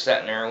fucking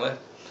sitting there with.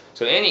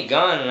 So any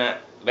gun,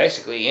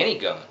 basically any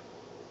gun,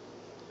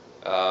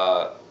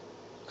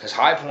 because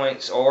High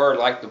Points are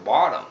like the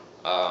bottom.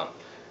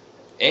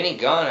 Any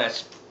gun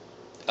that's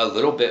a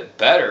little bit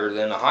better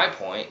than the High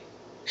Point,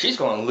 she's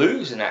going to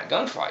lose in that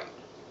gunfight,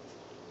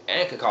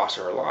 and it could cost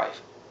her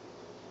life.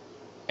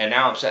 And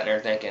now I'm sitting there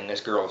thinking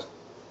this girl's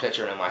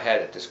picturing in my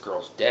head that this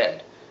girl's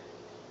dead,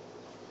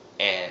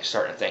 and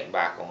starting to think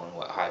back on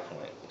what High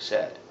Point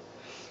said.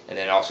 And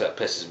then also it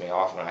pisses me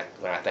off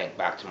when I think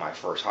back to my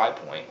first High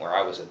Point where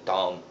I was a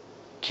dumb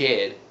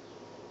kid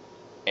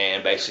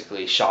and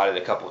basically shot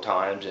it a couple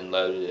times and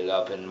loaded it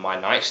up in my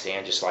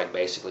nightstand just like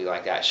basically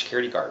like that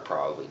security guard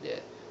probably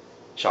did.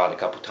 Shot it a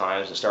couple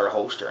times and started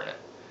holstering it.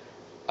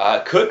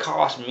 It could have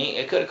cost me,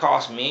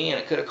 and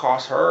it could have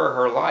cost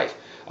her life,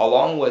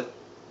 along with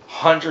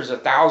hundreds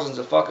of thousands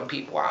of fucking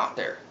people out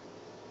there.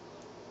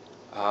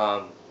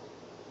 Yeah,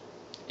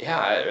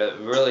 it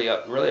really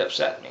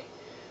upset me.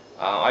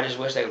 I just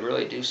wish they would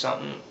really do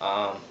something.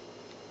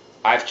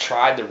 I've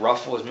tried to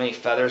ruffle as many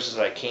feathers as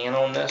I can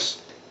on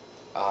this,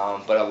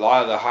 but a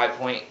lot of the High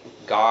Point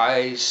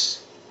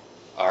guys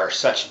are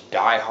such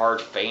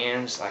die-hard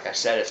fans. Like I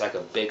said, it's like a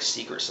big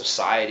secret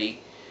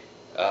society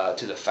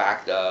to the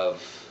fact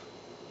of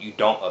you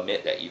don't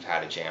admit that you've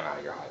had a jam out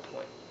of your High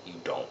Point. You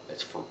don't.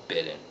 It's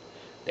forbidden.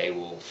 They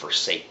will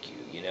forsake you.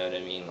 You know what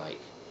I mean?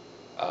 Like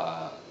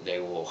they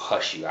will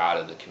hush you out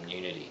of the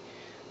community.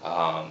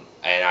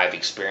 And I've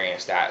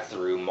experienced that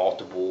through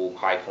multiple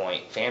High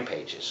Point fan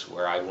pages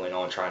where I went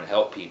on trying to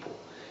help people,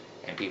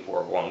 and people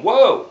are going,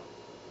 "Whoa!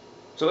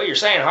 So what you're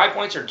saying, High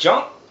Points are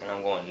junk?" And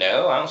I'm going,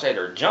 "No, I don't say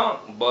they're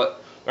junk,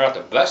 but they're not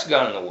the best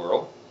gun in the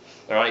world.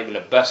 They're not even the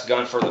best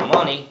gun for the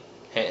money."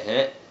 Hint,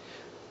 hint.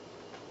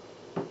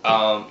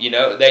 You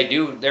know, they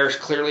do. There's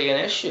clearly an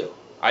issue.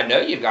 I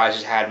know you guys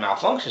just had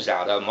malfunctions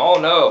out of them. Oh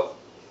no,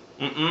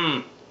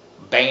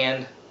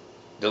 banned,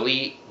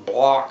 delete,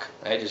 block.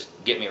 They just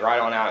get me right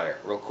on out of there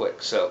real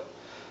quick. So,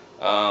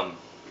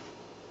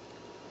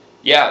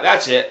 yeah,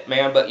 that's it,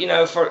 man. But you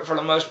know, for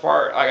the most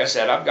part, like I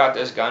said, I've got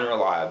this gun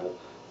reliable.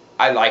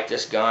 I like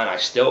this gun. I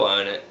still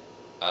own it.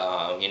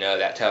 You know,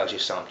 that tells you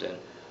something.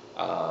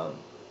 I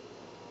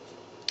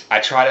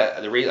try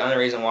to. The only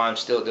reason why I'm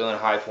still doing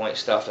High Point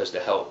stuff is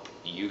to help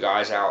you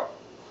guys out,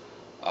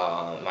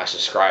 my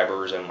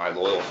subscribers and my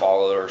loyal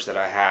followers that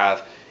I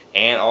have,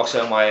 and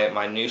also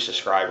my new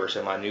subscribers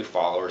and my new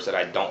followers that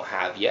I don't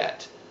have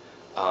yet,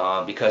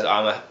 because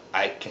I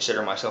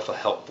consider myself a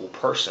helpful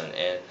person,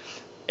 and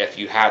if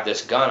you have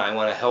this gun, I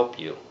want to help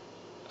you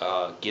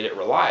get it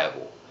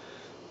reliable.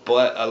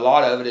 But a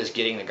lot of it is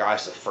getting the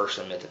guys to first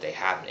admit that they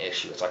have an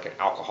issue. It's like an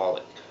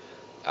alcoholic.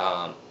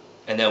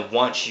 And then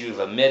once you've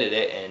admitted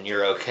it and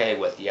you're okay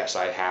with, yes,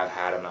 I have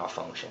had a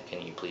malfunction,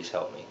 can you please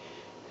help me?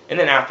 And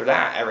then after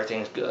that,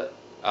 everything's good.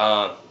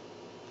 But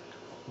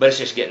it's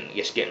just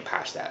getting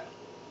past that.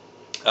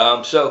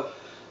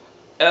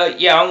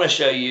 Yeah, I'm going to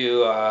show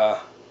you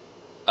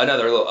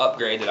another little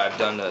upgrade that I've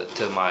done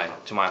to my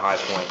High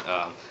Point.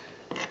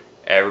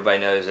 Everybody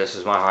knows this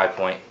is my High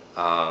Point.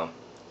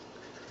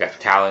 Got the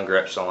Talon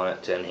grips on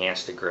it to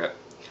enhance the grip.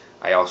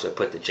 I also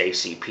put the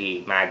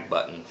JCP mag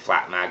button,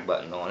 flat mag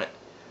button on it,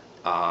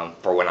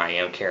 for when I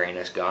am carrying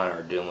this gun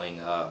or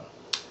doing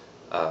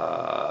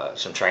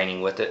some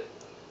training with it,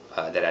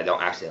 that I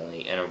don't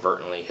accidentally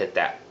inadvertently hit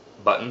that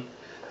button.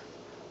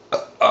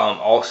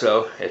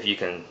 Also, if you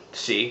can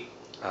see,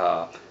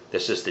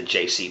 this is the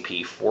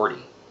JCP 40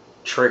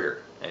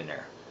 trigger in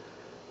there.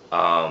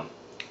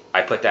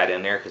 I put that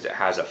in there because it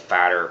has a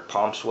fatter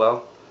palm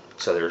swell,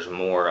 so there's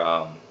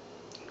more,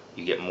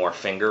 you get more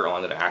finger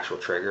onto the actual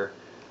trigger,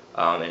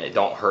 and it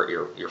don't hurt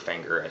your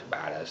finger as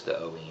bad as the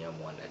OEM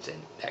one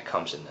that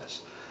comes in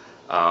this.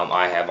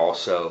 I have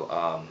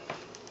also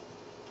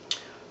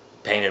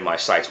painted my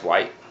sights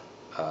white.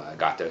 I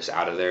got those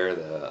out of there,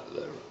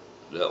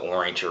 the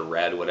orange or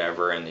red,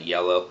 whatever, and the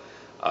yellow.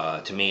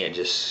 To me, it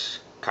just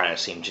kind of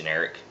seemed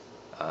generic.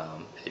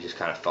 It just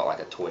kind of felt like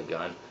a toy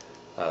gun,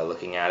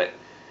 looking at it.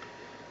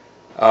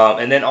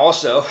 And then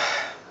also,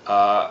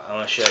 I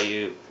want to show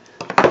you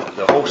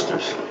the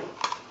holsters.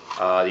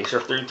 These are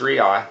through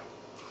 3i.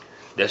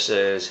 This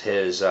is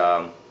his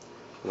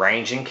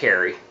range and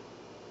carry.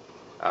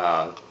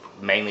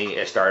 Mainly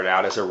it started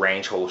out as a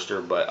range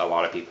holster, but a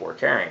lot of people were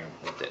carrying them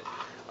with it.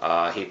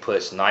 He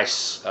puts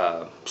nice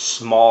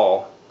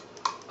small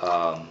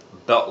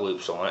belt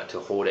loops on it to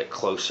hold it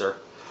closer.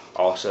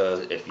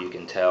 Also, if you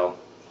can tell,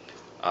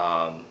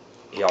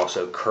 he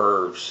also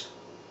curves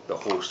the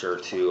holster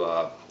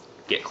to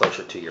get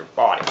closer to your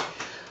body.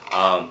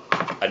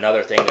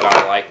 Another thing that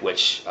I like,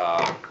 which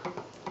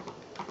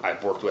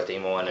I've worked with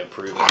him on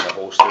improving the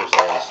holsters,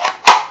 is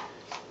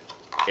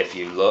if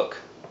you look,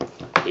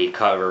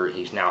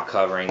 he's now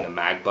covering the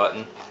mag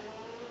button,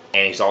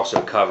 and he's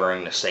also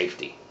covering the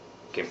safety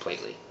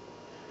completely.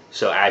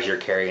 So as you're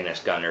carrying this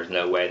gun, there's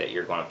no way that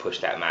you're going to push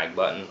that mag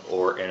button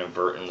or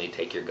inadvertently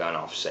take your gun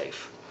off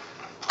safe.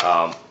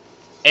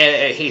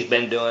 And he's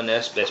been doing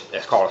this.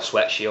 It's called a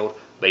sweat shield,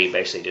 but he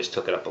basically just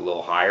took it up a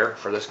little higher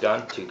for this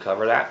gun to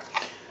cover that.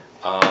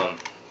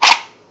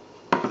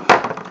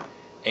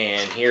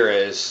 And here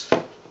is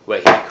what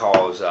he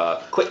calls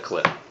quick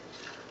clip,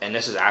 and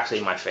this is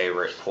actually my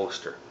favorite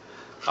holster.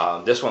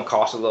 This one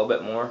costs a little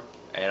bit more,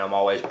 and I'm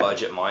always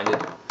budget minded.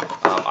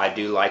 I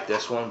do like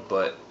this one,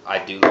 but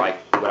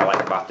what I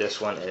like about this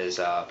one is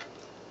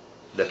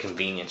the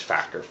convenience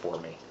factor for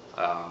me.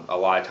 A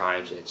lot of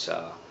times it's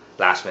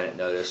last minute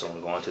notice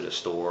on going to the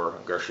store,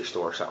 grocery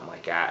store, or something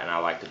like that, and I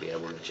like to be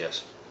able to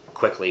just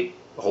quickly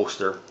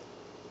holster,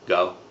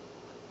 go,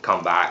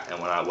 come back, and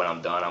when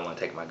I'm done, I want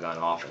to take my gun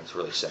off, and it's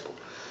really simple.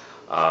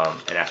 And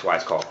that's why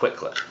it's called quick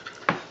clip.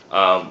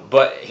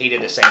 But he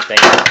did the same thing.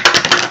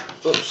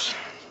 Oops.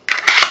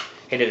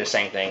 He did the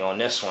same thing on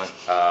this one.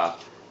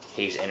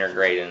 He's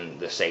integrating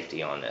the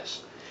safety on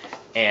this.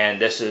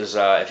 And this is,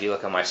 if you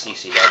look at my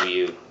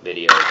CCW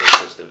video,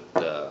 this is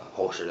the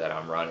holster that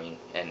I'm running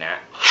in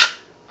that.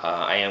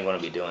 I am going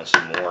to be doing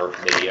some more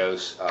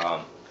videos,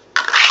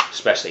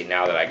 especially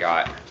now that I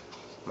got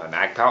my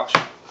mag pouch.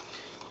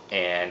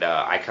 And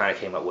I kind of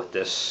came up with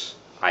this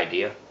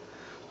idea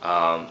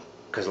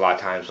because a lot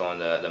of times on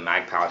the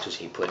mag pouches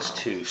he puts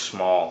 2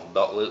 small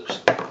belt loops,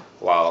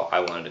 while I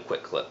wanted a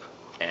quick clip,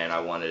 and I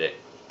wanted it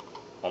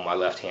on my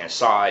left hand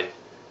side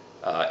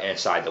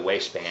inside the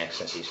waistband,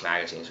 since these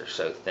magazines are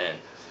so thin.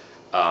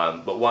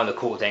 But one of the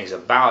cool things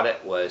about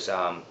it was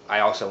I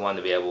also wanted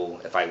to be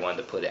able, if I wanted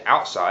to put it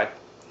outside,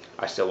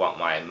 I still want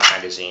my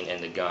magazine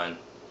in the gun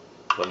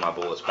with my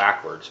bullets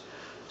backwards.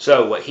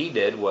 So what he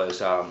did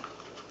was,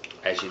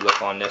 as you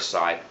look on this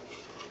side,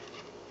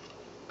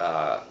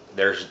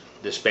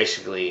 this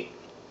basically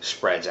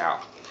spreads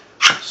out.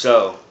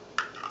 So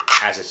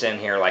as it's in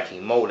here like he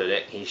molded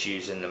it, he's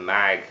using the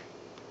mag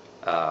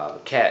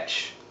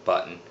catch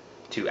button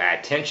to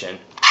add tension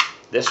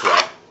this way.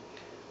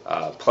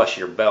 Plus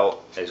your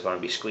belt is going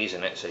to be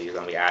squeezing it, so you're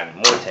going to be adding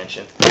more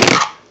tension.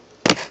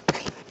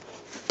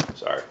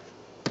 Sorry.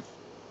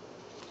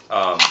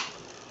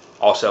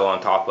 Also on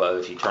top of,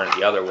 if you turn it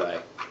the other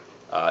way,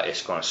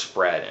 it's going to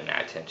spread and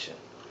add tension.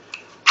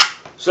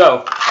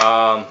 So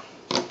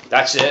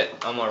that's it.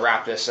 I'm going to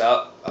wrap this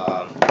up.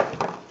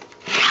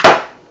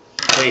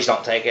 Please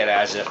don't take it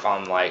as if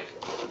I'm like,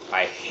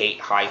 I hate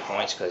high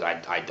points, because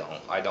I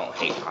don't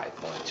hate high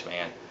points,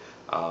 man.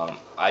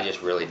 I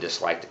just really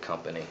dislike the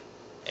company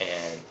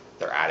and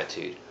their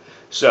attitude.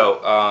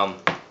 So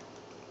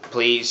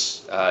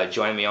please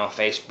join me on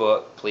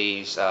Facebook.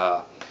 Please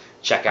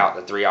check out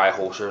the 3i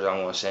holsters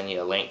I'm going to send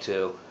you a link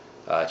to.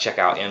 Check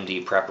out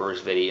MD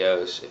Prepper's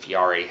videos if you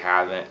already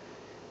haven't.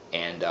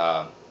 And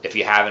if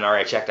you haven't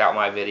already checked out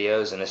my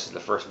videos, and this is the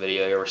first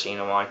video you've ever seen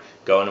of mine,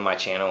 go into my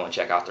channel and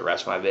check out the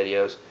rest of my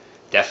videos.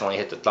 Definitely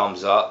hit the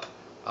thumbs up,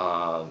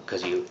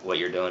 because what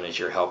you're doing is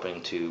you're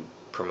helping to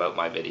promote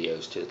my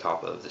videos to the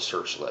top of the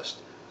search list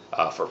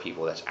for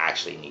people that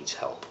actually needs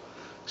help.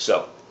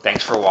 So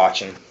thanks for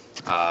watching.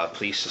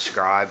 Please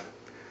subscribe,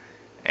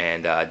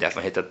 and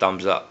definitely hit the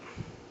thumbs up.